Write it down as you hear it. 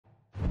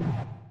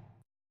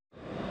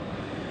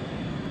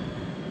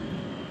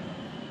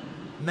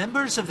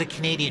Members of the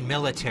Canadian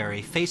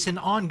military face an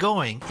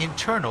ongoing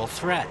internal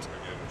threat.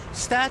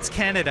 Stats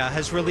Canada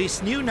has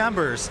released new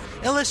numbers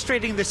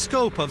illustrating the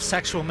scope of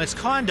sexual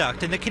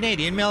misconduct in the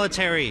Canadian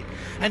military.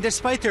 And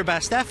despite their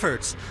best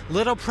efforts,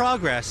 little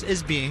progress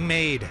is being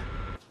made.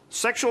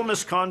 Sexual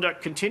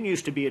misconduct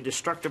continues to be a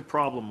destructive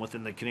problem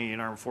within the Canadian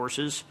Armed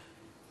Forces,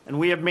 and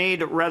we have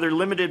made rather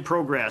limited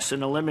progress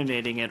in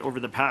eliminating it over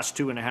the past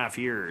 2.5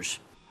 years.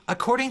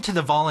 According to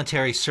the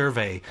voluntary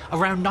survey,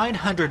 around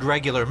 900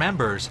 regular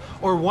members,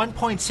 or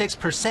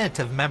 1.6%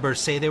 of members,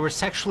 say they were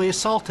sexually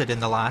assaulted in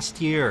the last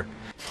year.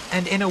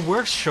 And in a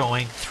worse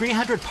showing,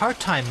 300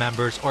 part-time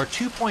members, or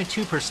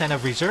 2.2%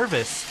 of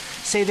reservists,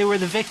 say they were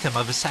the victim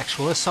of a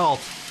sexual assault.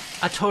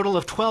 A total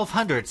of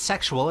 1,200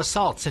 sexual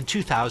assaults in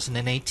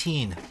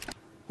 2018.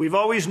 We've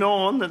always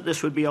known that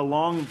this would be a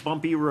long,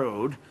 bumpy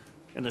road,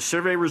 and the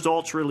survey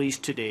results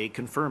released today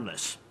confirm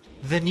this.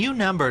 The new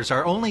numbers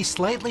are only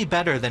slightly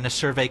better than a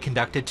survey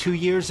conducted 2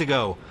 years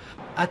ago.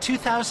 A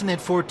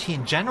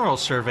 2014 general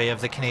survey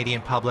of the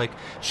Canadian public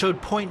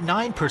showed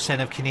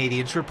 0.9% of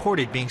Canadians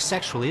reported being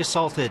sexually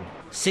assaulted,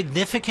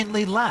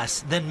 significantly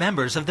less than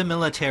members of the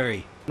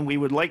military. We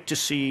would like to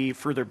see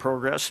further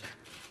progress.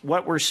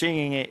 What we're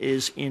seeing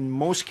is, in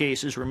most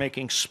cases, we're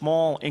making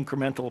small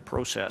incremental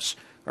progress.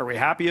 Are we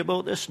happy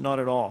about this? Not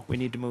at all. We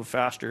need to move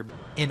faster.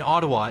 In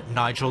Ottawa,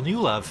 Nigel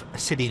Newlove,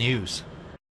 City News.